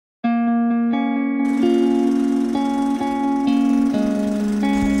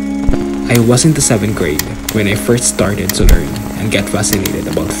I was in the 7th grade when I first started to learn and get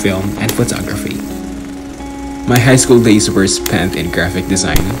fascinated about film and photography. My high school days were spent in graphic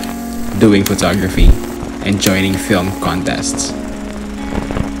design, doing photography, and joining film contests.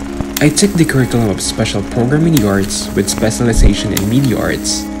 I took the curriculum of Special Program in the Arts with Specialization in Media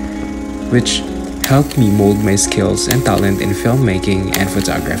Arts, which helped me mold my skills and talent in filmmaking and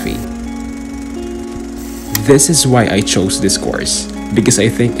photography. This is why I chose this course, because I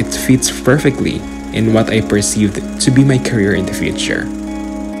think it fits perfectly in what I perceived to be my career in the future.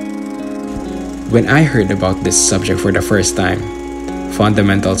 When I heard about this subject for the first time,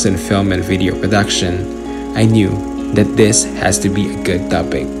 Fundamentals in Film and Video Production, I knew that this has to be a good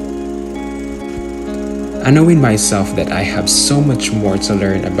topic. I know in myself that I have so much more to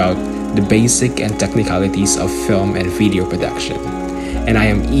learn about the basic and technicalities of film and video production, and I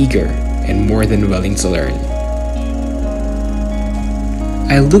am eager and more than willing to learn.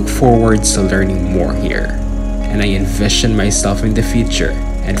 I look forward to learning more here, and I envision myself in the future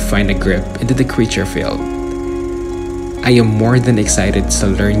and find a grip into the creature field. I am more than excited to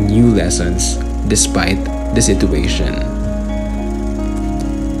learn new lessons despite the situation.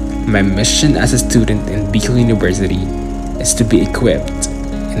 My mission as a student in Bicol University is to be equipped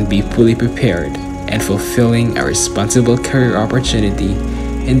and be fully prepared and fulfilling a responsible career opportunity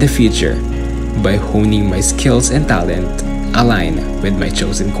in the future by honing my skills and talent aligned with my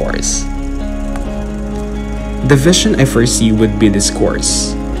chosen course. The vision I foresee would be this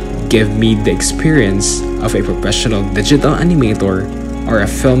course give me the experience of a professional digital animator or a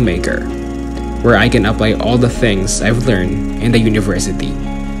filmmaker, where I can apply all the things I've learned in the university.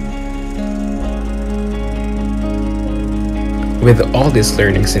 With all these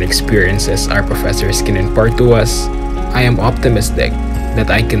learnings and experiences our professors can impart to us, I am optimistic that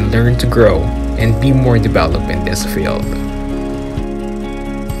I can learn to grow and be more developed in this field.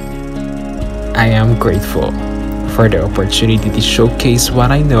 I am grateful for the opportunity to showcase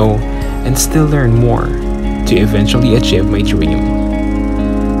what I know and still learn more to eventually achieve my dream.